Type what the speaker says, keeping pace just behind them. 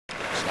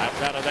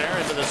out of there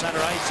into the center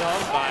ice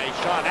zone by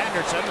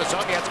Sh.Andерson. The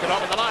Soviets get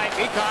over the line.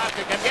 Peacock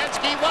to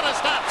Kamensky. What a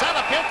stop.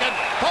 Salapukin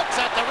pokes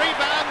at the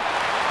rebound.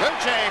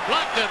 Klutje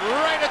blocked it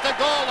right at the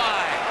goal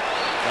line.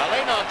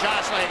 Foliño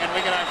jostling, and we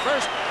get our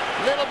first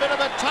little bit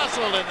of a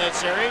tussle in this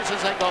series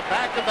as they go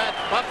back to that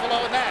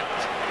Buffalo net.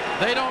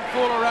 They don't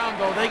fool around,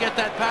 though. They get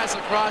that pass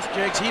across,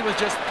 Jigs. He was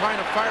just trying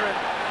to fire it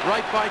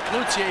right by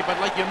Klutje, but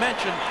like you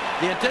mentioned,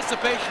 the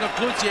anticipation of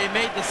Klutje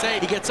made the save.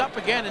 He gets up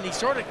again, and he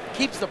sort of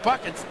keeps the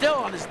puck, and still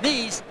on his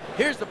knees.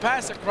 Here's the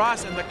pass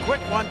across and the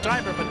quick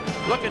one-timer, but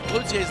look at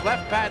Klutje's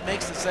left pad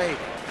makes the save.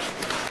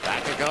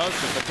 Back it goes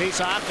to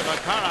Fetisov to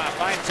Makarov.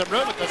 Finds some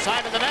room at the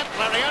side of the net.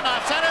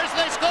 Larionov centers, and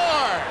they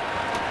score!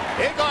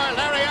 Igor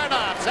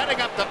Larionov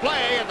setting up the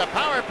play, and the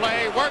power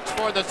play works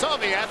for the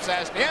Soviets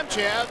as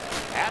Nemchev,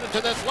 added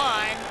to this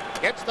line,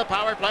 gets the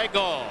power play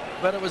goal.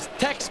 But it was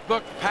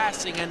textbook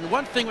passing, and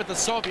one thing with the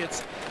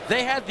Soviets,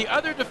 they had the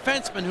other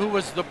defenseman who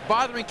was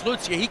bothering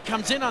Klutje. He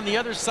comes in on the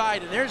other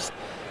side, and there's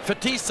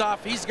Fetisov.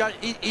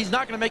 He's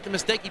not going to make the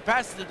mistake. He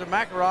passes it to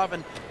Makarov,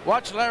 and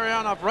watch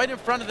Larionov right in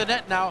front of the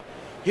net now.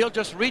 He'll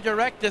just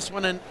redirect this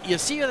one, and you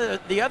see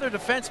the other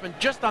defenseman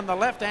just on the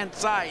left-hand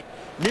side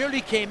nearly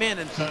came in,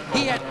 and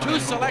he had two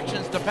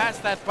selections to pass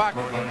that puck,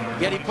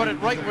 yet he put it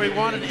right where he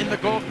wanted in the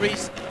goal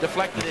crease,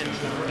 deflected in.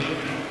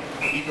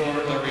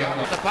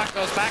 The puck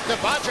goes back to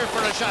Boджer for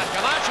a shot.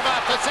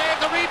 Kalashnikov to save,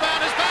 the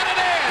rebound is batted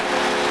in!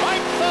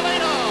 Mike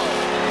Foliño!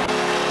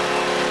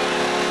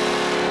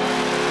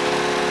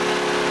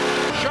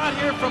 Shot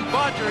here from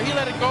Boджer. He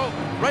let it go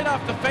right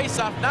off the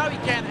face-off. Now he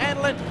can't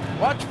handle it.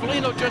 Watch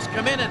Foliño just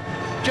come in and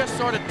just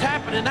sort of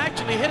tap it and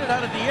actually hit it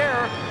out of the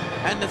air.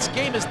 And this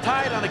game is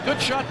tied on a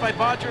good shot by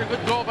Boджer, a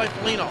good goal by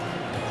Foliño.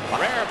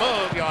 Rare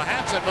move.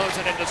 Johansson moves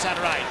it into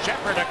center ice.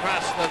 Shäppärd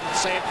across the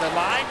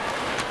line.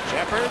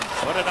 Shäppärd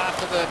put it off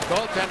to the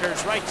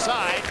goaltender's right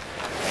side.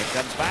 It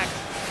comes back.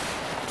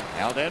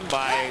 Held in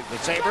by the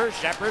Sabres.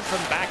 Shäppärd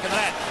from back of the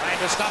net. Trying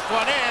to stuff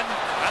one in.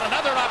 Got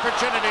another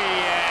opportunity,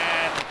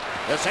 and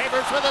the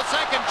Sabres with a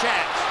second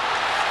chance.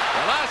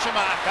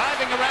 Kalashnikov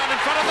diving around in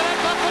front of the net.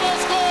 Buffalo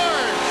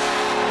scores!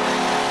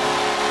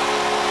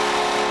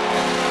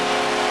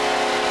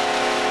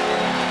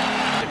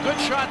 Good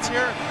shots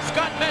here.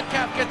 Scott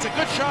Metcalf gets a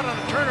good shot on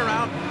a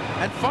turnaround,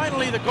 and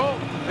finally the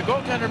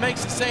goaltender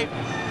makes the save.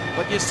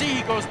 But you see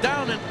he goes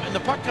down, and the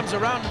puck comes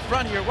around in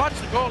front here. Watch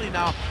the goalie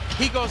now.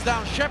 He goes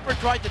down. Shäppärd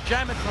tried to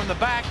jam it from the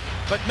back,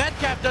 but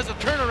Metcalf does a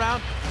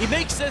turnaround. He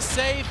makes this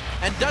save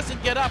and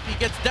doesn't get up. He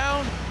gets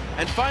down,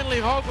 and finally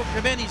Hogue will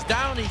come in. He's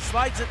down. He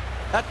slides it.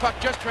 That puck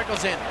just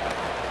trickles in.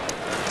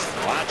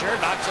 Boджer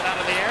knocks it out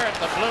of the air at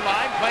the blue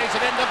line, plays it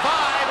into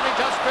Vaive, and he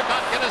just could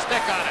not get a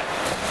stick on it.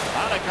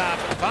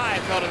 Haudikoff and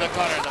Vaive go to the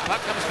corner. The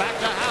puck comes back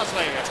to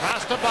Housley.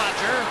 Across to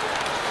Boджer.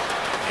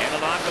 And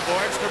along the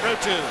boards to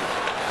Ruuttу.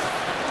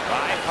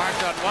 Vaive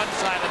parked on one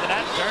side of the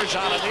net,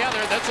 П.Таржон on the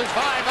other. This is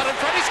Vaive out in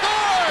front. He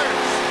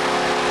scores!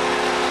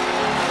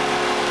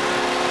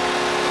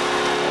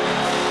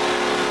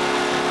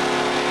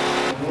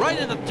 Right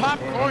in the top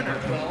corner,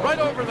 right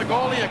over the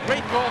goalie. A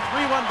great goal,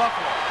 3-1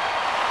 Buffalo.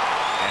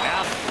 And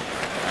now,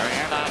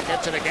 Larionov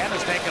gets it again,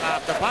 is taken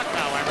off the puck,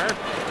 however.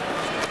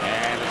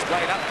 And it's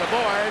played up the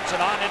boards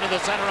and on into the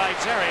center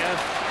ice area.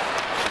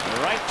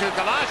 Right to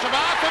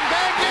Kalashnikov and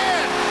banged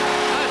in!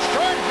 A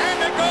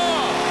short-handed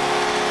goal!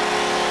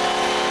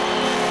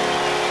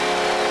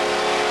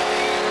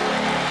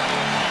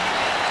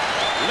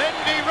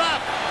 Lindy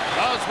Ruff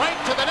goes right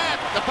to the net.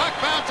 The puck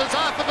bounces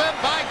off of him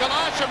by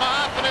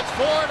Kalashnikov, and it's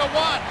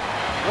 4-1.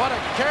 What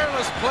a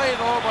careless play,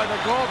 though, by the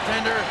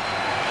goaltender.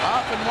 I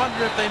often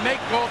wonder if they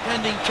make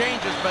goaltending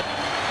changes, but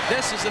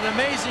this is an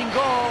amazing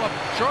goal, a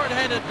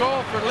short-handed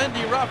goal for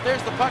Lindy Ruff.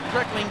 There's the puck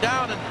trickling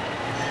down, and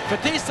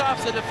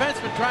Fetisov's the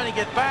defenseman trying to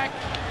get back,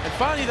 and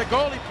finally the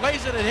goalie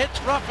plays it and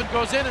hits Ruff and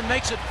goes in and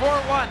makes it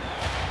 4-1.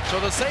 So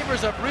the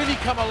Sabres have really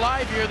come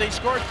alive here. They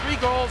scored 3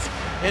 goals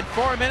in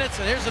 4 minutes,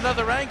 and here's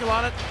another angle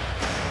on it.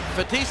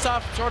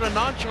 Fetisov sort of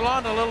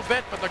nonchalant a little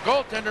bit, but the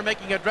goaltender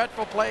making a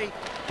dreadful play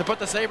to put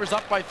the Sabres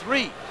up by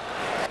 3.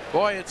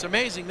 Boy, it's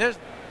amazing. There's,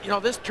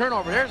 this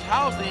turnover. Here's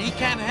Housley. He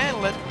can't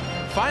handle it.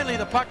 Finally,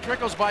 the puck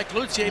trickles by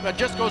Klutье, but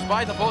just goes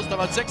by the post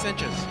about 6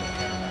 inches.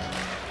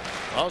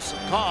 Close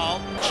call.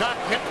 Shot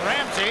hit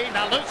М.Рэмзи.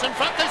 Now loose in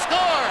front. They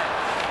score.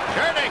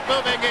 Jernick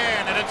moving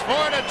in, and it's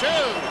 4-2.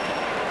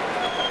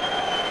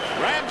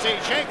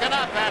 М.Рэмзи shaken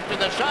up after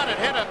the shot had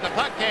hit him. The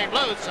puck came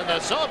loose, and the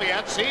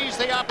Soviets seized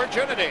the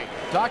opportunity.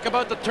 Talk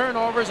about the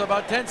turnovers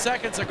about 10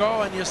 seconds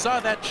ago, and you saw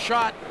that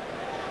shot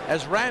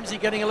as М.Рэмзи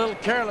getting a little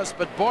careless,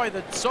 but boy,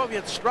 the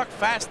Soviets struck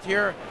fast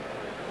here.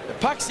 The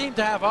puck seemed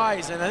to have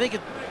eyes, and I think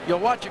you'll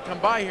watch it come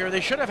by here.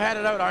 They should have had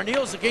it out.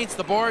 Ernil's against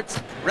the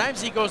boards.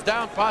 М.Рэмзи goes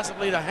down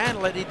possibly to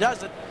handle it. He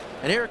does it.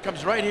 And here it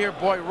comes right here,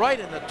 boy, right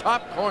in the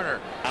top corner.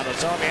 Now the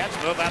Soviets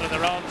move out of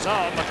their own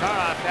zone.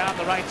 Makarov down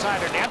the right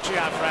side, or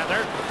Nemchev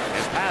rather.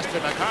 His pass to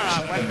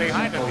Makarov went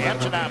behind him.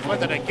 Nemchev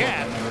with it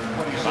again.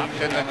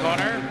 Bumped in the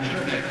corner.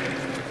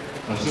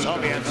 The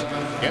Soviets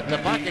get the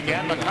puck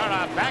again.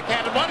 Makarov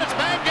backhanded one. It's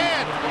banged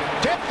in.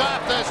 Tipped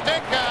off the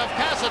stick of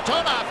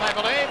Kasatonov, I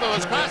believe, who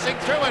was crossing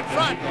through in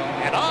front,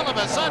 and all of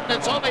a sudden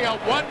it's only a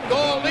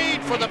 1-goal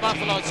lead for the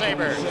Buffalo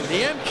Sabres.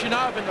 The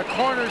Emchinov in the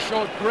corner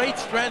showed great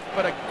strength,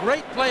 but a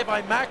great play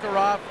by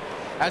Makarov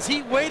as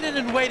he waited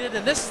and waited,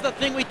 and this is the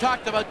thing we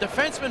talked about,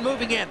 defenseman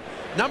moving in.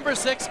 Number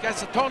 6,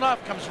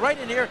 Kasatonov, comes right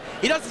in here.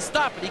 He doesn't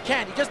stop it, he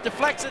can't. He just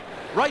deflects it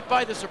right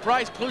by the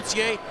surprise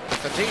Klutzier.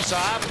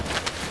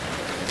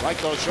 Fetisov, like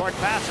those short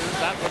passes,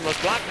 that one was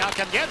blocked. Now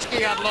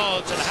Kamensky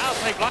unloads, and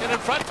Housley blocked it in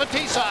front.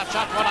 Fetisov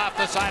shot one off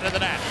the side of the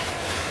net.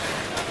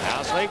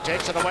 Housley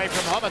takes it away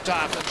from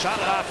Homatov and shot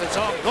it off his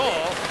own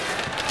goal.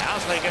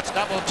 Housley gets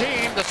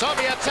double-teamed. The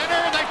Soviet center,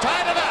 and they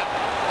tied it up.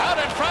 Out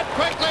in front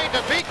quickly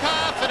to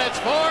Bykov, and it's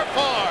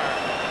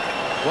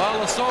 4-4. Well,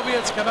 the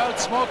Soviets come out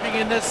smoking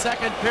in this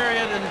second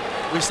period,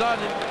 and we saw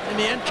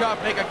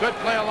Niemchov make a good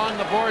play along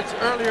the boards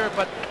earlier,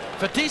 but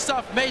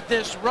Fetisov made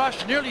this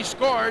rush, nearly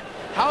scored.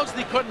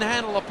 Housley couldn't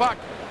handle the puck.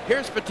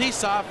 Here's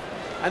Fetisov,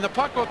 and the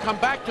puck will come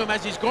back to him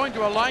as he's going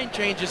to a line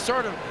change. He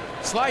sort of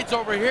slides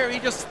over here. He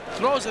just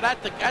throws it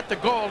at the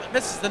goal. It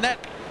misses the net.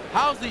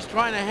 Housley's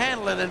trying to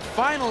handle it, and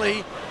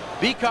finally,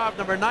 Bykov,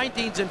 number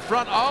 19's in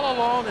front all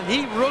alone, and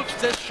he roofs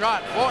this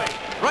shot. Boy,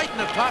 right in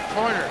the top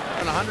corner.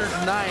 And 109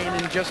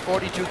 in just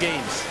 42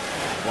 games.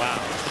 Wow.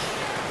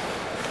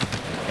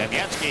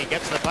 Kamensky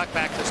gets the puck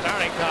back to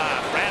Starnikov.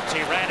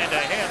 Ramsey ran into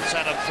him,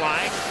 sent him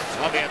flying.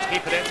 Soviets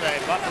keep it in the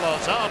Buffalo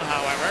zone,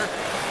 however.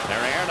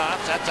 Ernil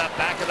sets up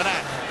back of the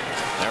net.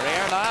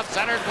 Ernil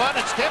centered one,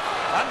 it's tipped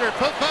under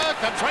Puppa,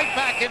 comes right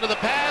back into the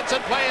pads,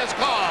 and play is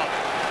called.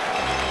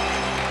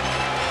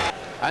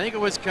 I think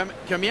it was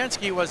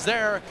Kamensky was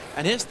there,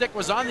 and his stick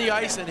was on the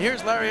ice, and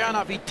here's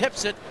Larionov. He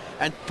tips it,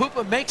 and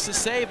Puppa makes the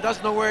save,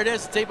 doesn't know where it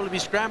is. It's able to be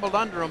scrambled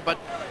under him, but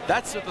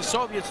that's what the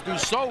Soviets do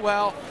so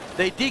well.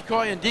 They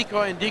decoy and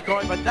decoy and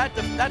decoy, but that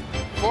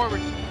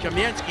forward,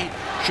 Kamensky,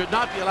 should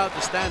not be allowed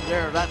to stand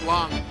there that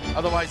long.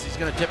 Otherwise, he's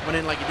going to tip one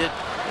in like he did.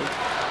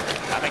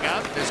 Coming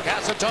up is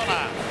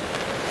Kasatonov.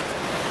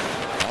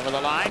 Over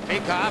the line,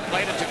 Bykov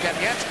played it to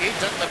Kamensky,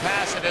 took the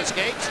pass at his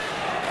skates.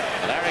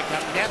 Larry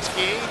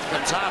Kamensky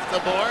comes off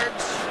the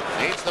boards,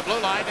 leads the blue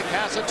line to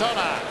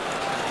Kasatonov.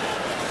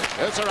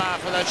 Uzerov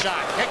for the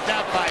shot, kicked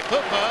out by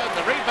Puppa, and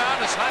the rebound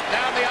is slapped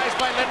down the ice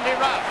by Lindy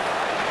Ruff.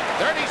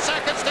 30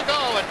 seconds to go,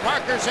 and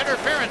Parker's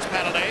interference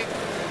penalty.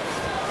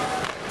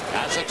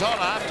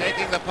 Kasatonov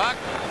taking the puck,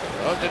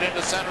 moved it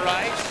into center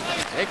ice.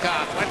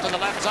 Bykov went to the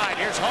left side.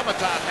 Here's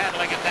Homatov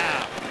handling it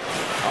down.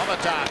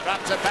 Homatov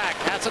drops it back.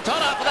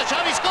 Kasatonov for the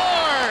shot. He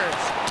scores!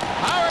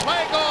 Power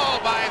play goal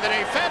by the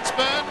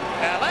defenseman,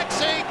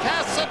 Alexei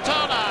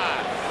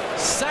Kasatonov.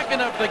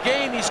 Second of the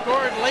game. He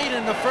scored late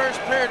in the first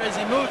period. As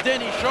he moved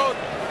in, he showed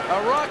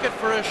a rocket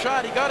for a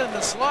shot. He got in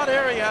the slot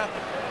area.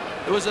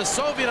 It was a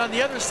Soviet on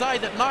the other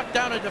side that knocked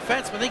down a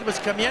defenseman. I think it was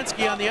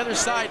Kamensky on the other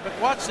side. But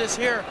watch this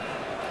here.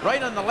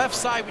 Right on the left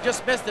side, we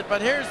just missed it,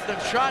 but here's the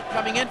shot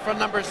coming in from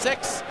number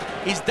 6.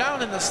 He's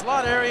down in the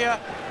slot area,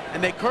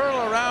 and they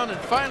curl around, and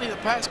finally the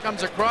pass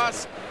comes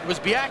across. It was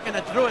Biakin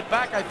that threw it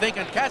back, I think,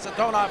 and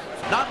Kasatonov,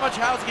 not much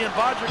Housley and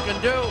Boджer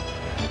can do,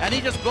 and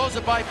he just blows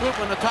it by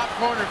Puppa in the top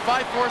corner.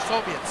 5-4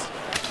 Soviets.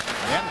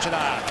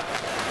 Emchinov,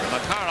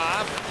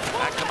 Makarov,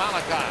 back to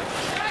Malikov.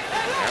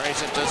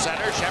 Carries it to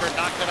center. Shepard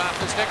knocked it off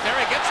the stick there.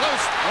 He gets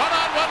loose.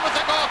 One-on-one with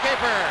the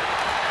goalkeeper,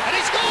 and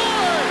he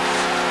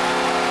scores!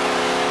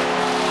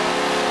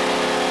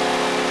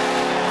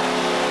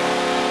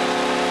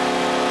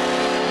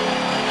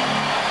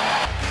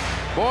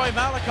 Boy,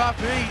 Malikov,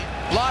 he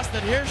lost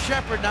it. Here's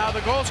Shepard now. The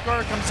goal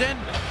scorer comes in.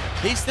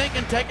 He's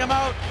thinking, take him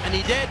out, and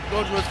he did.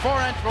 Goes to his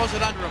forehand, throws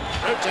it under him.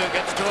 Ruuttу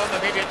gets to him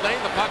immediately.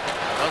 The puck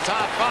goes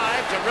off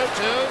 5 to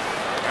Ruuttу.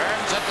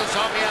 Turns at the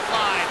Soviet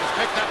line. Is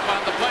picked up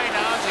on the play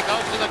now as he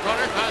goes to the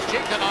corner.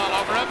 Koschekin all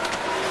over him.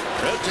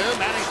 Ruuttù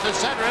managed to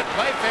center it.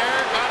 Play-fair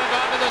got it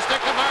onto the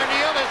stick of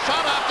Ernil. His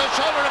shot off the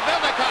shoulder of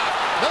Vilnikov.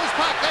 Loose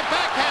puck, they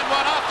backhand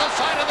one off the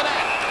side of the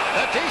net.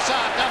 The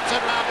T-Sock dumps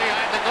it around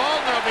behind the goal.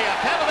 There'll be a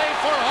penalty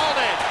for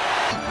holding.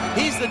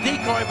 He's the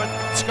decoy, but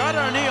Scott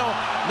Ernil,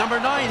 number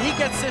 9, he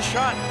gets this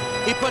shot.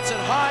 He puts it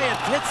high and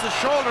hits the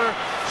shoulder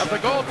of the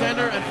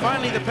goaltender, and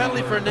finally the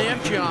penalty for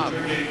Niemchov.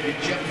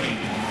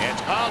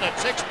 It's called at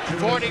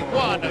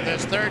 6:41 of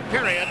this third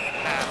period.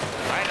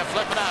 Trying to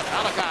flip it out.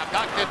 Malikov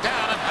knocked it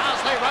down, and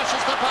Housley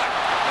rushes the puck.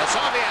 The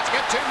Soviets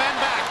get 2 men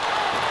back.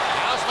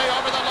 Housley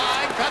over the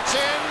line, cuts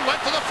in, went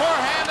to the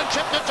forehand, and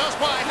chipped it just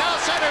wide. Now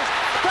centers.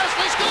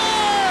 Presley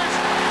scores!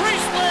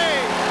 Priestley!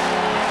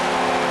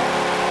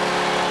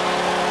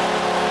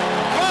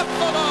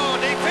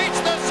 Buffalo defeats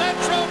the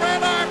Central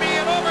Red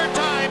Army in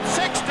overtime,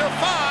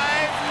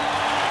 6-5.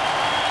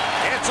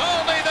 It's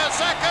only the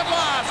second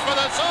loss for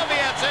the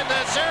Soviets in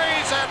this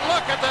series, and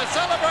look at the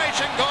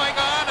celebration going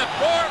on at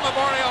War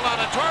Memorial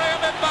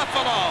Auditorium in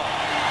Buffalo.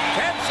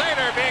 Ken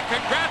Sater being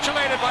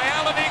congratulated by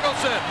Alan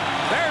Eagleson.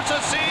 There's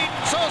a scene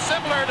so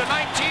similar to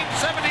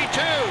 1972.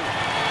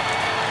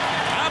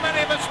 How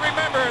many of us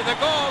remember the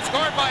goal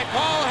scored by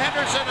Paul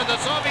Henderson of the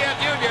Soviet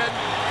Union?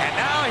 And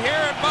now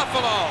here in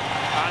Buffalo,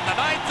 on the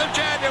 9th of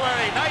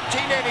January,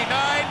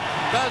 1989,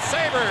 the the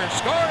Sabres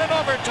scored in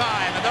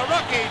overtime, and the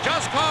rookie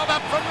just called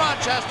up from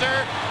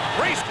Rochester,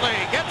 Priestley,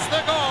 gets the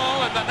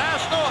goal, and the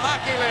National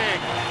Hockey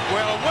League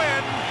will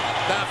win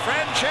the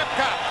Friendship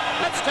Cup.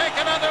 Let's take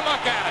another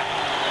look at it.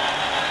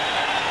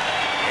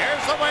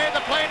 Here's the way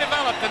the play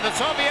developed in the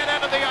Soviet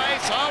end of the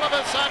ice. All of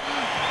a sudden,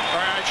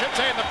 or I should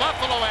say in the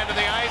Buffalo end of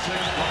the ice,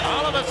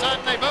 all of a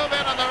sudden they move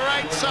in on the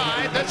right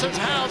side. This is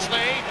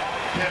Housley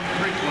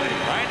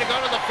trying to go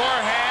to the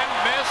forehand,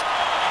 missed.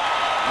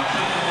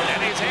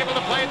 And he's able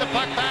to play the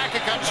puck back.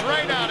 It comes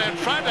right out in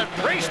front, and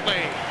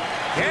Priestley,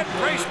 Kid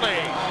Priestley,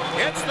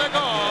 hits the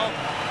goal.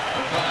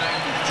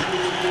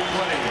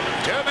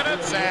 2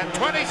 minutes and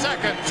 20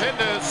 seconds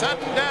into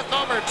sudden death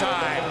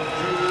overtime.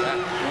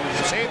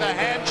 You see the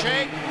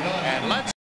handshake?